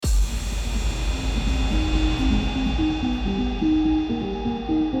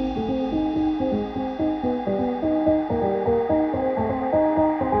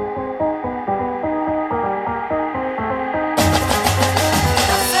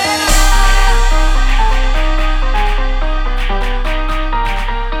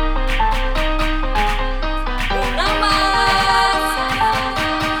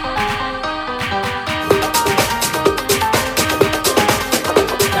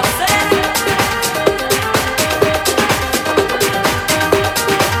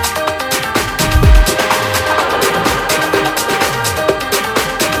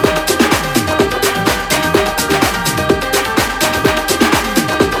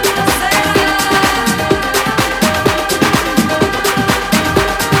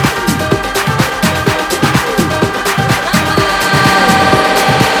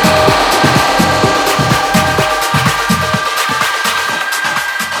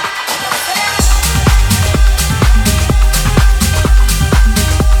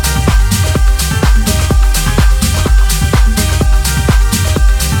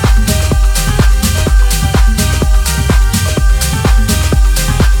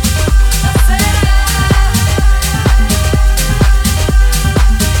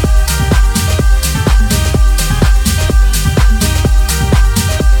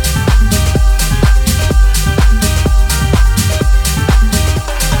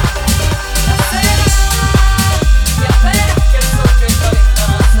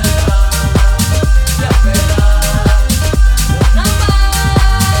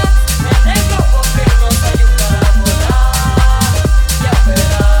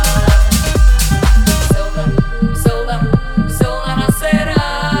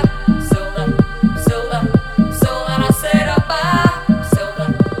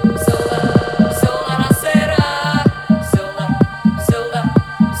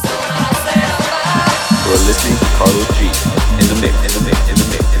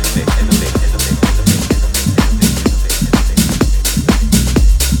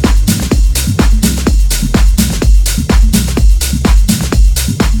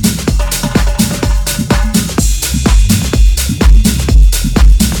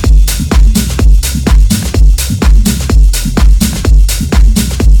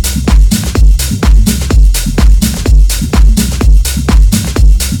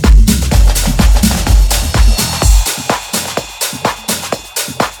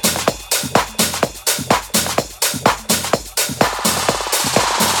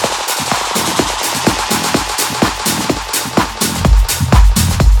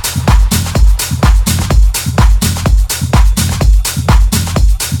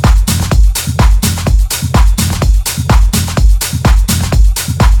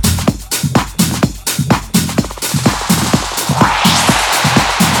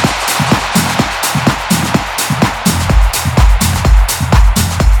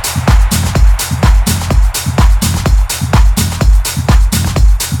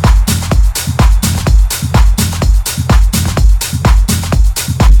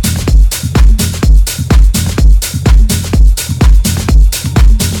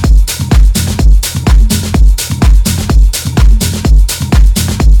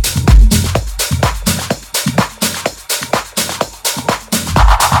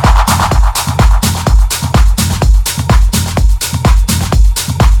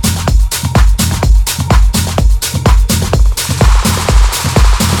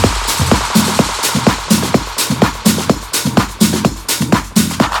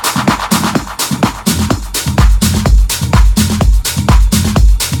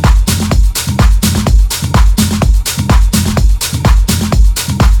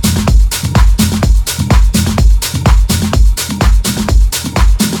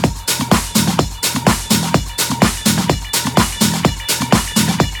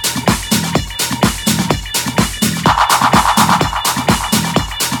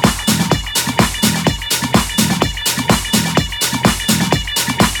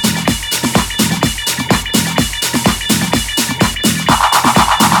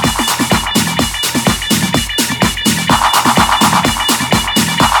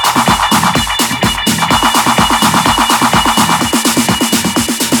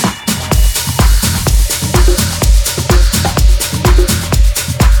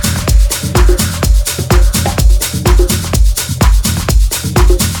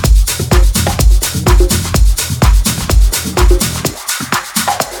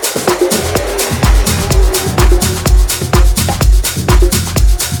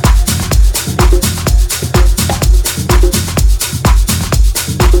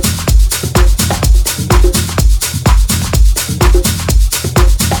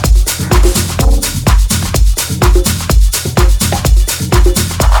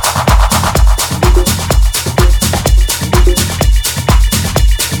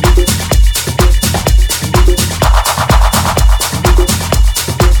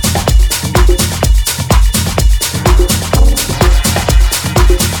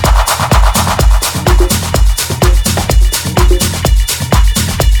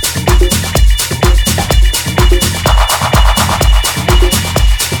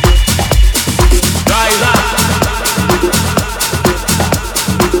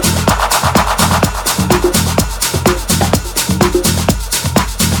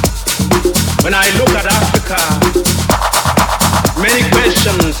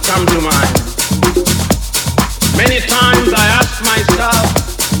questions come to mind. Many times I ask myself,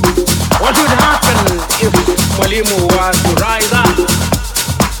 what would happen if Mwalimu was to rise up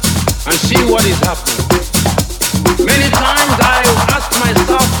and see what is happening? Many times I ask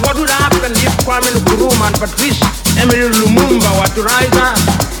myself, what would happen if Kwame Nkrumah and Patrice Emery Lumumba were to rise up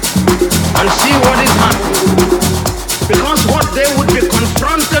and see what is happening? Because what they would be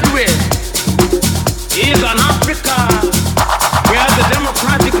confronted with is an Africa where the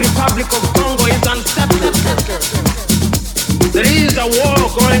Democratic Republic of Congo is unsettled. There is a war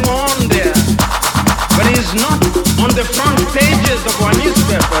going on there, but it's not on the front pages of our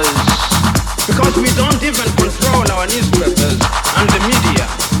newspapers because we don't even control our newspapers and the media.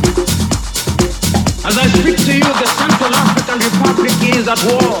 As I speak to you, the Central African Republic is at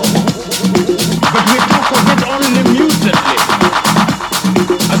war, but we talk of it only mutedly.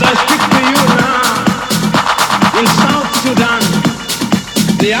 As I speak to you now, in South Sudan,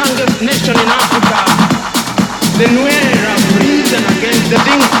 the youngest nation in Africa, the Nuer have risen against the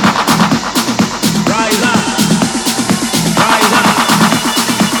Dinka. Rise up, rise up,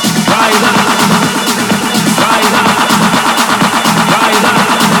 rise up, rise up, rise up, rise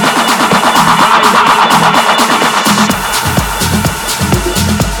up.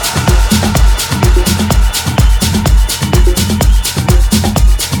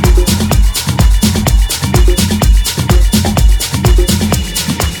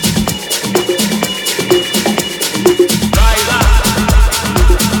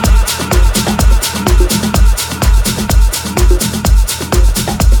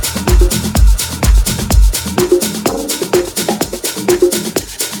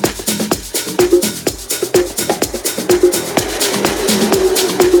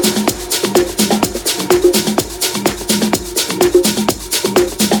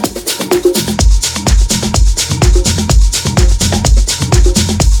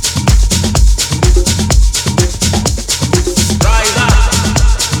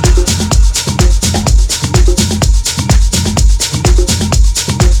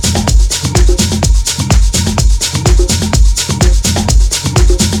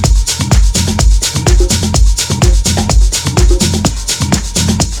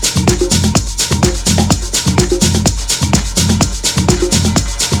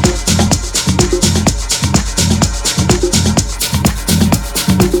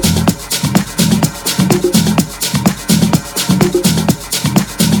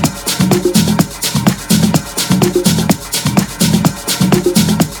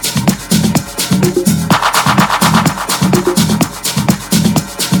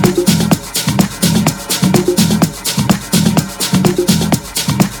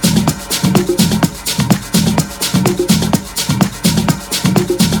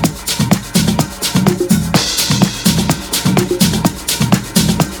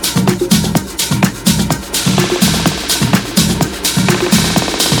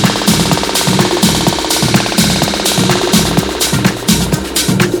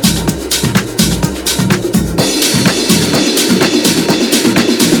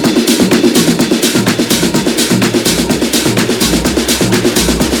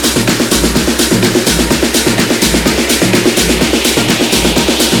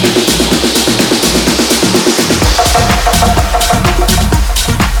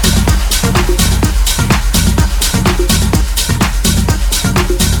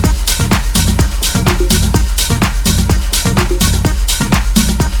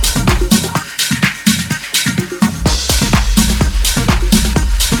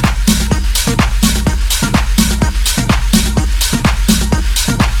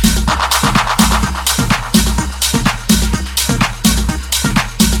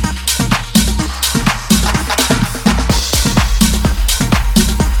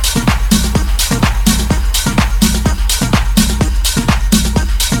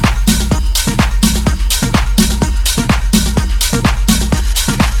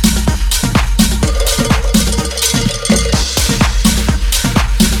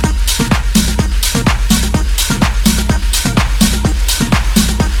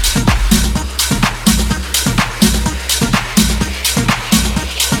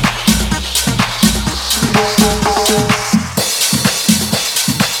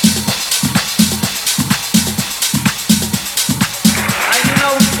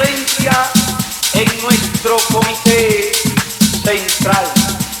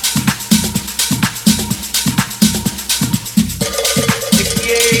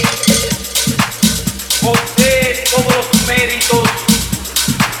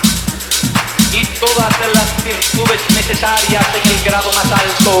 necesarias en el grado más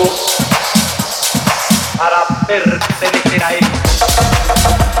alto para pertenecer a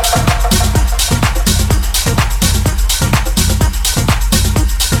él.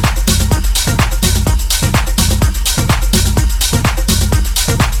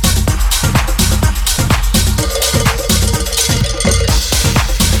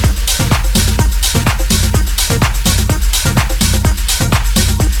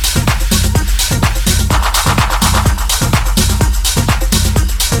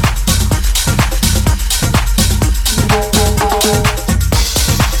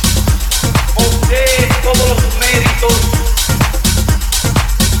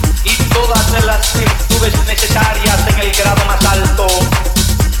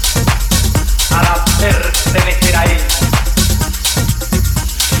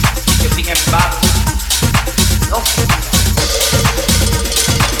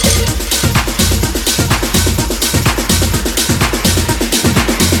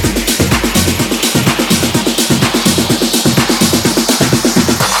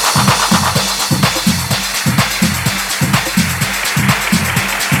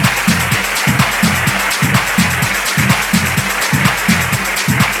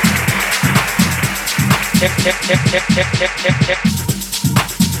 Se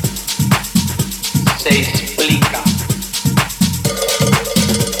explica.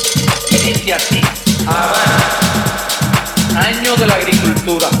 Y dice así: Habana, año de la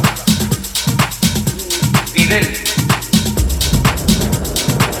agricultura. Fidel.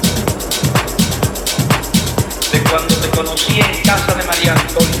 De cuando te conocí en casa de María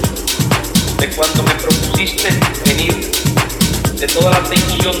Antonia, de cuando me propusiste venir, de toda la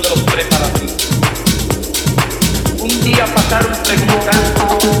atención de los preparativos. Un día pasaron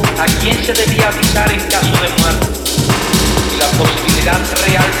preguntando a quién se debía avisar en caso de muerte, y la posibilidad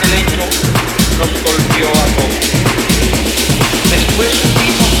real del hecho nos golpeó a todos. Después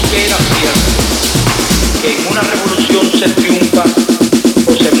supimos que era cierto, que en una revolución se triunfa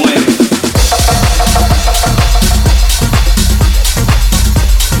o se muere.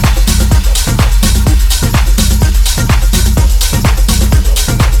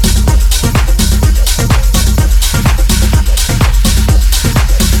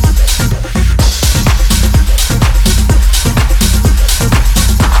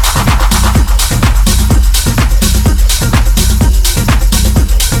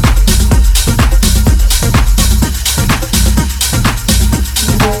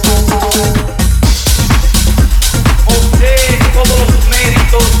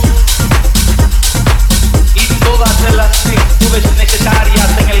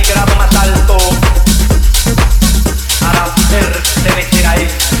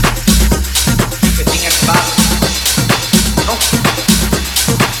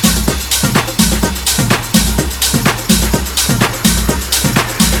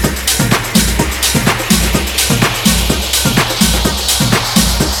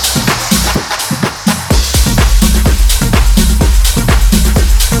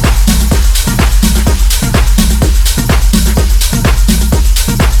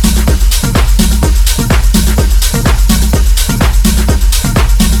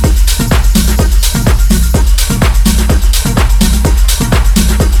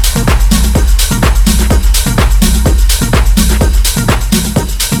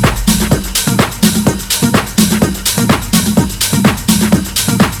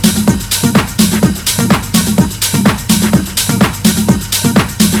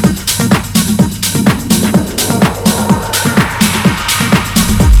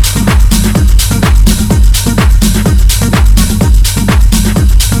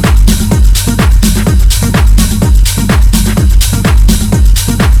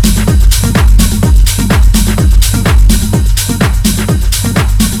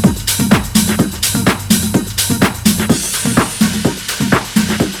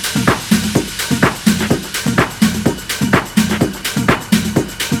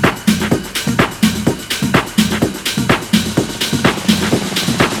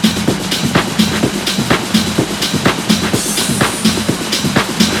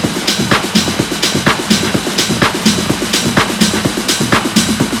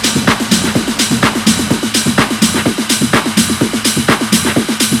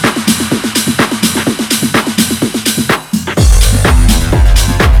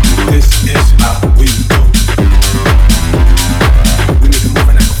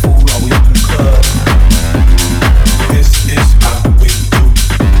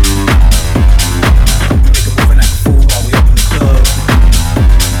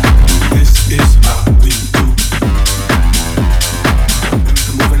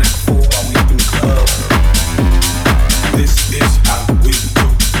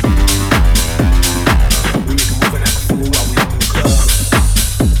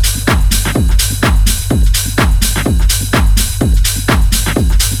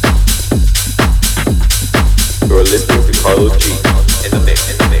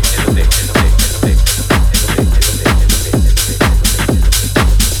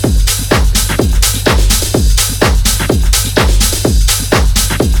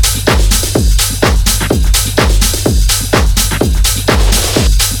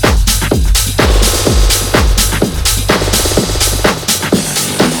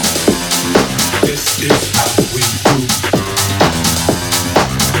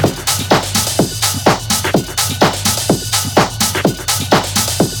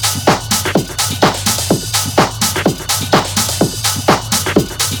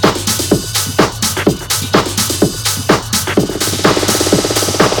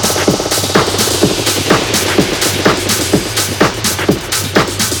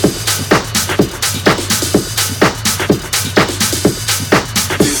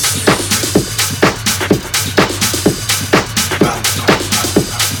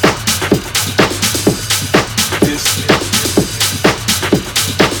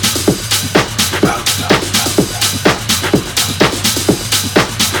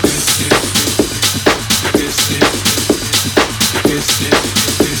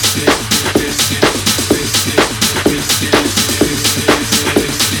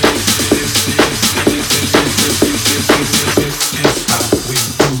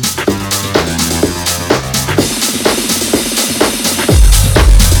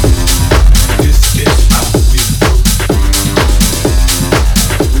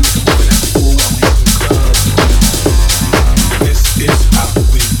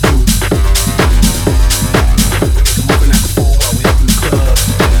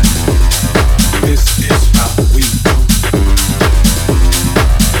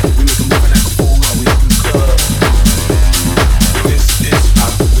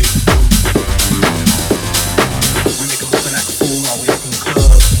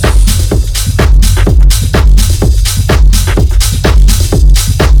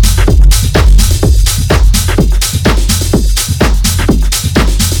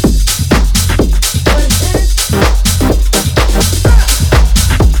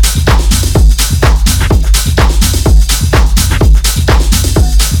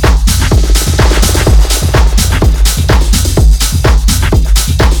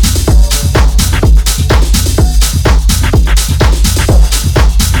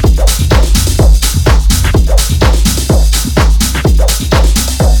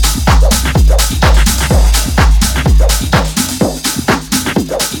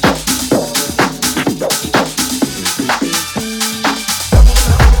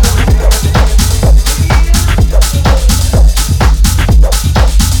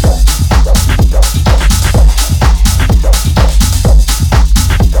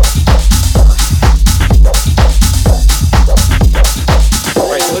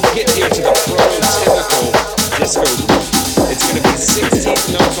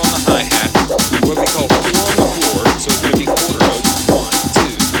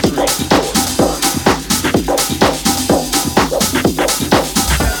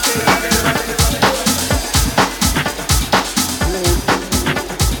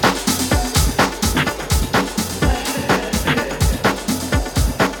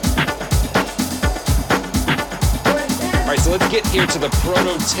 get here to the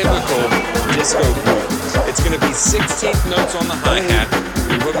prototypical disco groove. It's going to be 16th notes on the hi-hat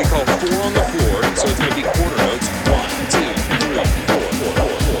and what we call 4 on the floor, so it's going to be quarter notes. 1, 2, 3, 4.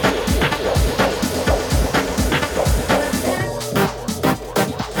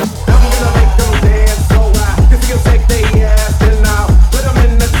 Take their ass and I'll put them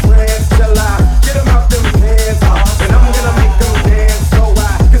in the trance till I get them out them pants. And I'm gonna make them dance so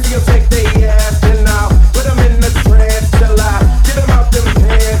I can see them take their ass and I'll put them in the trance till I get them out them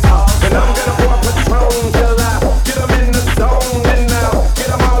pants. And I'm gonna pour Patron till I get them in the zone. And I'll get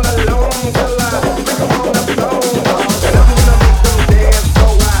them all alone till I make them on the floor. And I'm gonna make them dance so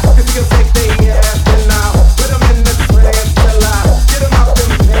I can see them take their ass and I'll put them in the trance till I get them out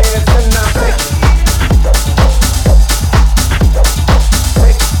them pants. And I'll take till I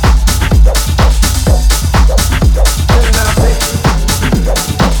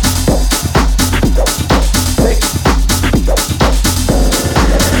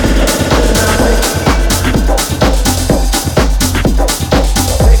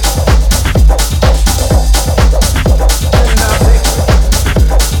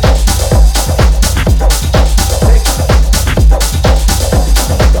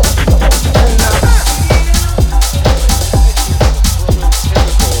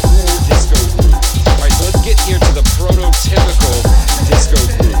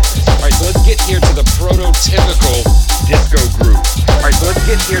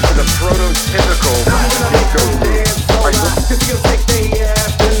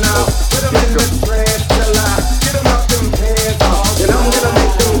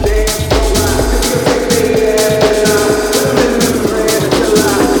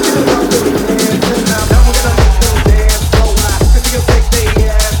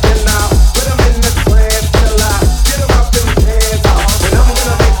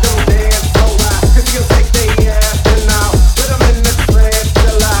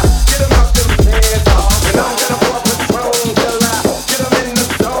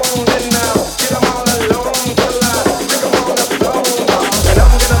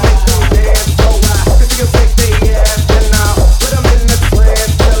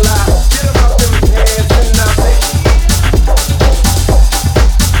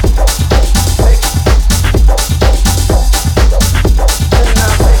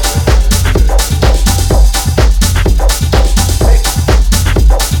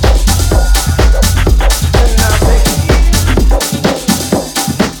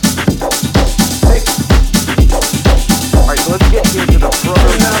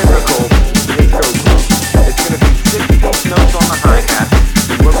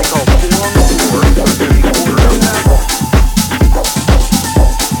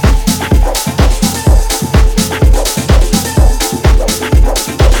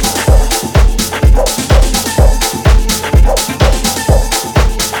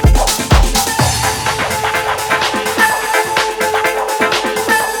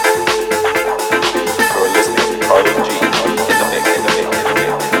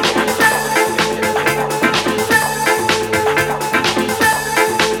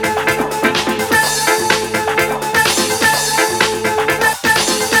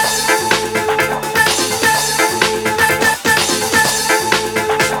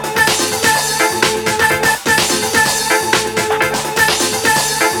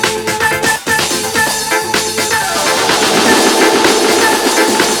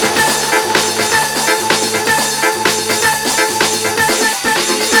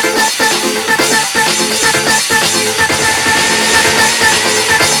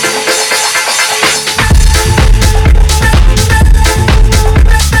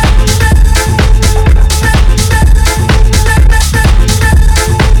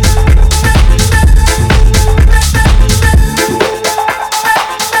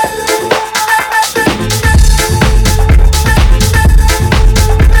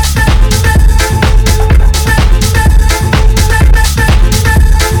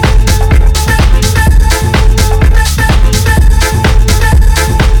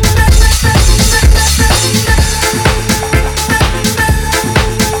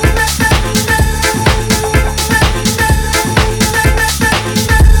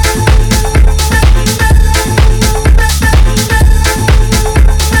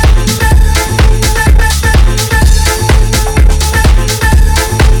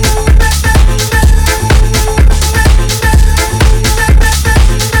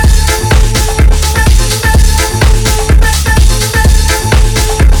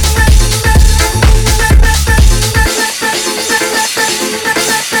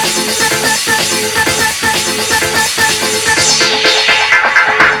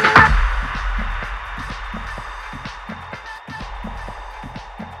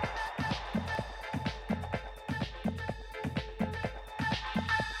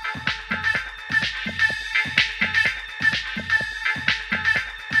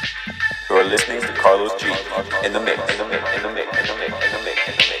are listening to Carlos G in the mix, in the mix, in the mix, in the mix, in the mix, in the mix,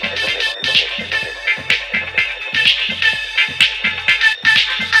 in the mix, in the mix.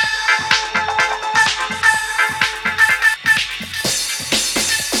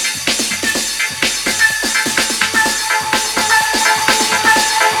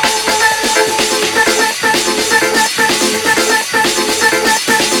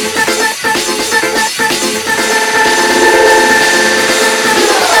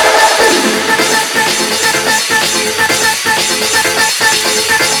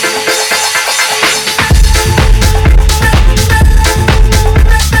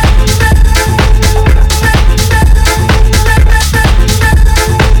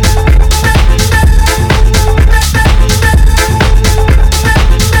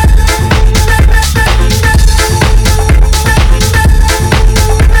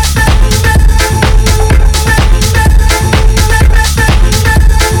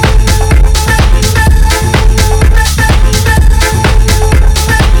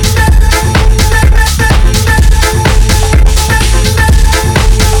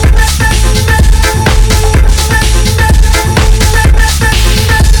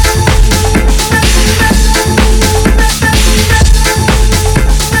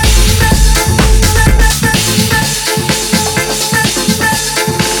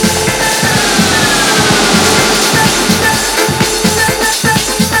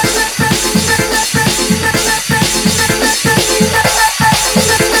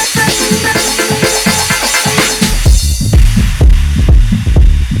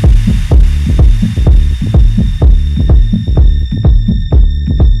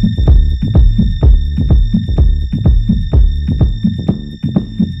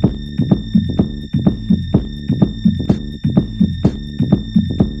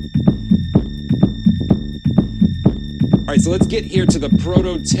 So let's get here to the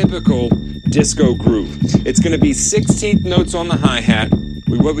prototypical disco groove. It's going to be 16th notes on the hi-hat,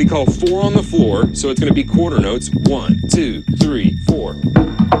 what we call 4 on the floor, so it's going to be quarter notes, 1, 2, 3, 4.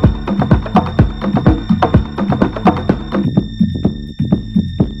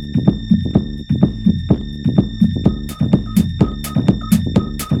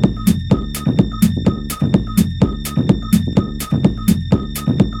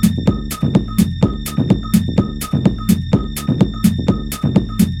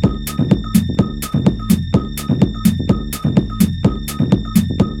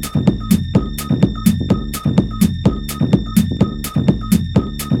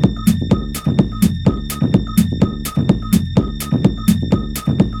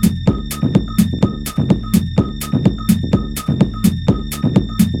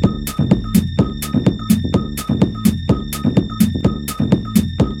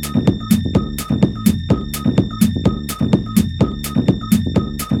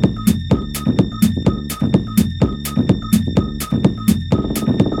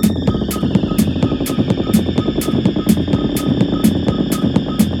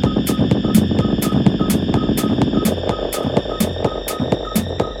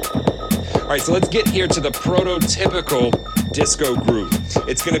 So let's get here to the prototypical disco groove.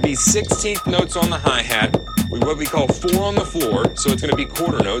 It's going to be 16th notes on the hi-hat, what we call 4 on the floor, so it's going to be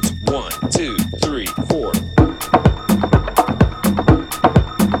quarter notes, 1, 2, 3, 4.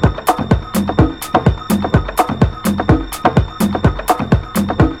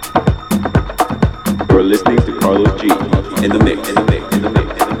 You're listening to Carlos G in the mix, in the mix, in the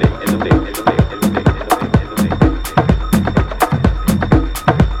mix, in the mix, in the mix, in the mix, in the mix, in the mix.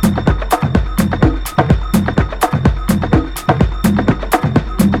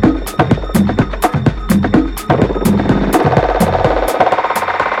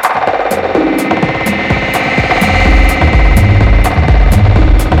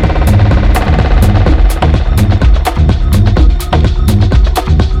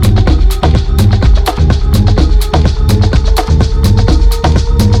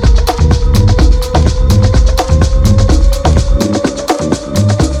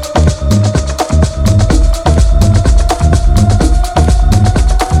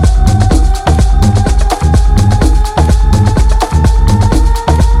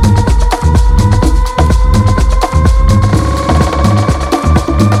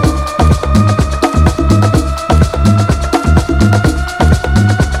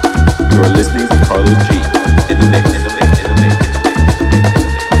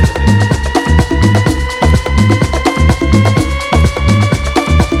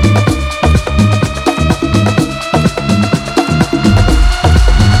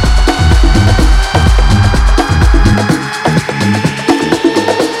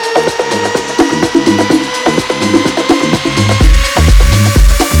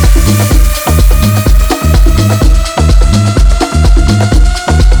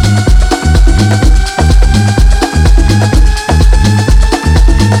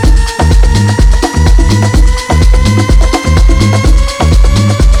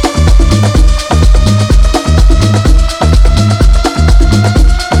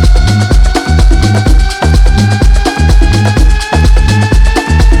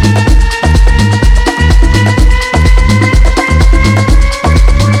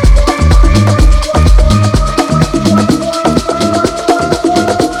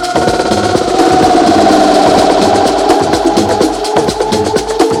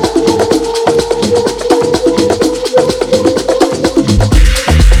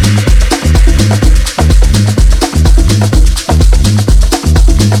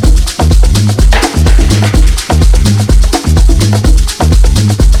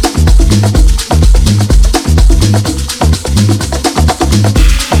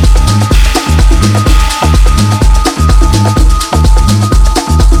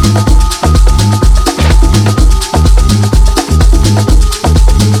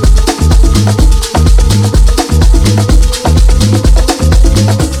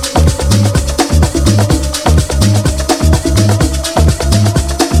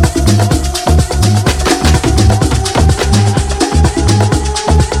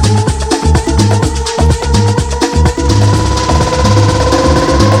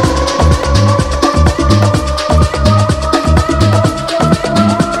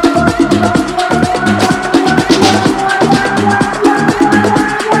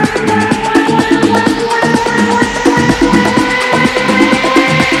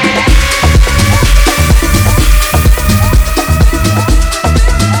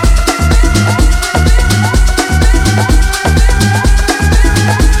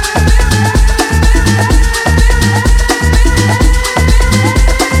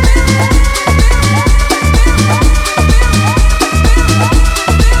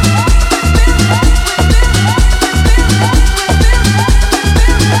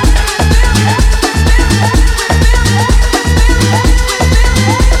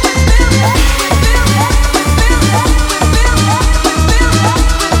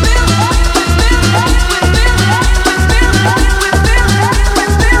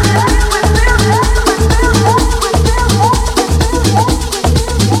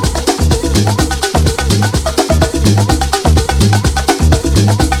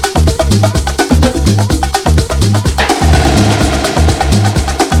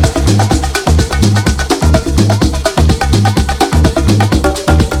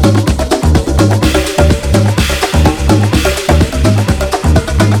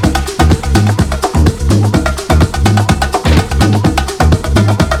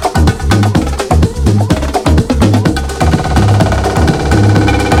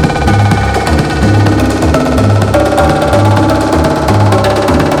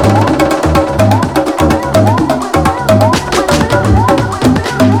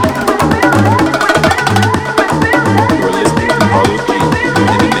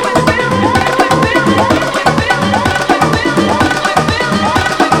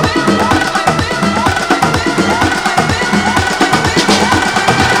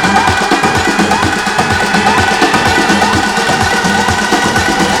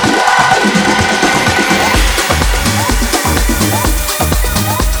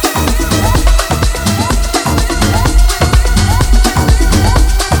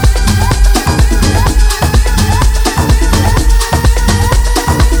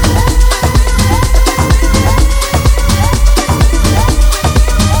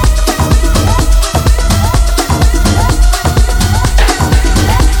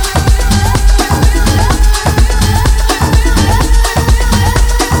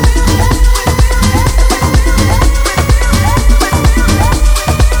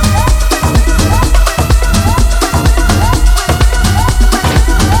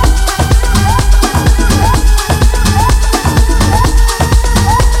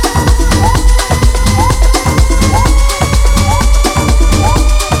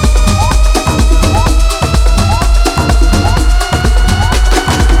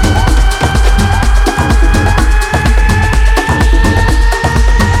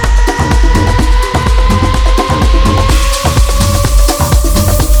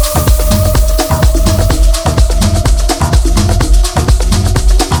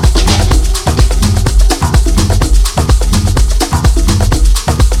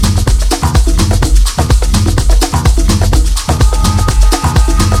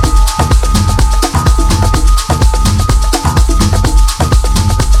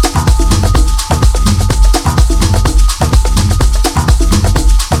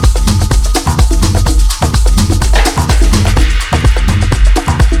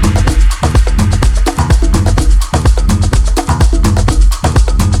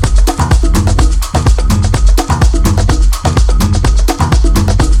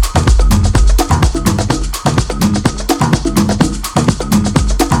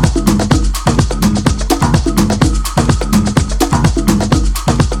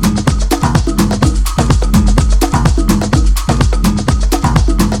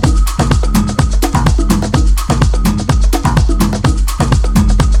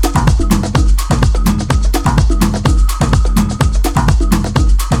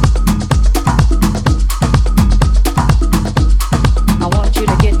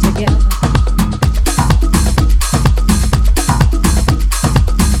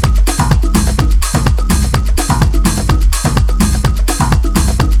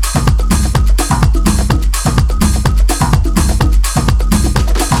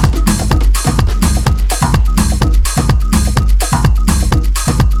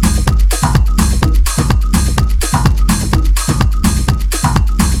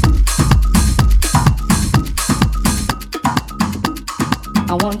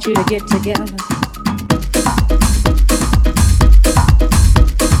 want you to get together.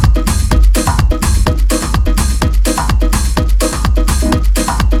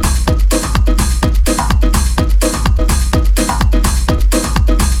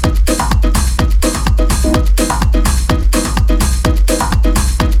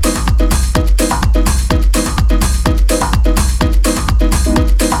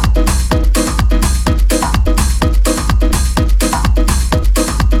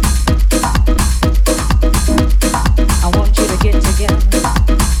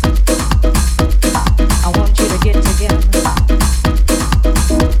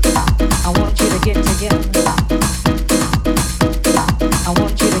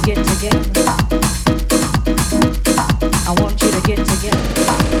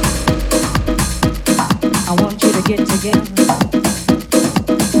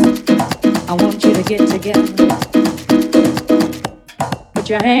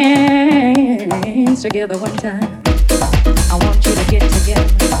 Your hands together one time. I want you to get together.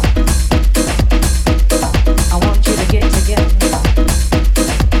 I want you to get together.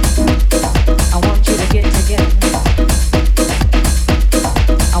 I want you to get together.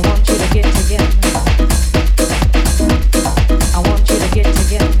 I want you to get together. I want you to get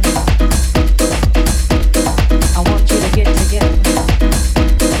together. I want you to get together.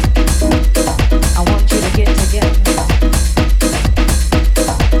 I want you to get together. I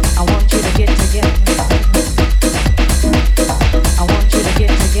want you to get together. I want you to get together. I want you to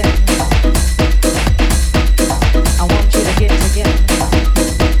get together. I want you to get together. I want you to get together.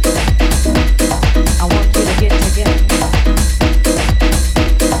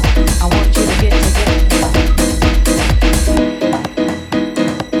 I want you to get together. I want you to get together.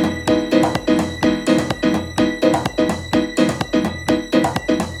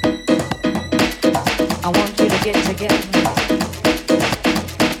 I want you to get together.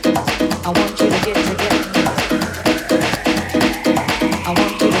 I want you to get together. I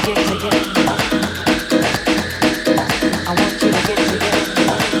want you to get together. I want you to get together.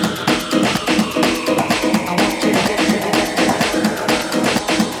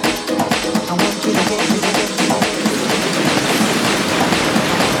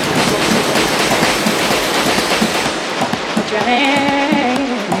 Put your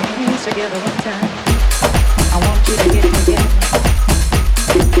hands together one time. I want you to get together.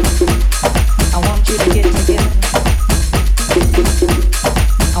 I want you to get together. I want you to get together. I want you to get together. I want you to get together. I want you to get together. I want you to get together. I want you to get together. I want you to get together. I want you to get together. I want you to get together.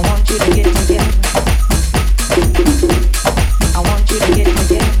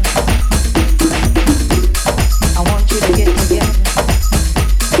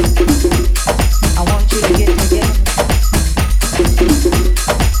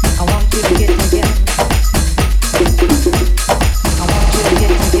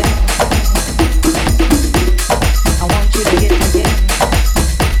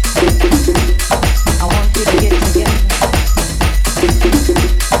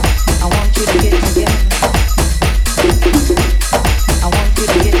 I want you to get together. I want you to get together. I want you to get together.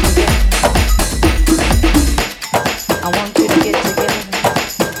 I want you to get together. I want you to get together. I want you to get together. I want you to get together.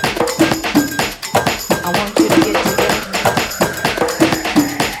 I want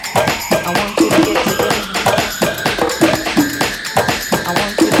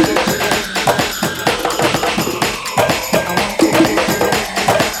you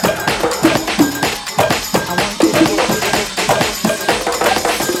to get together.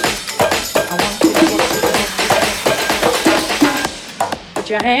 Put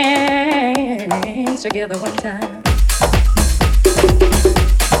your hands together one time.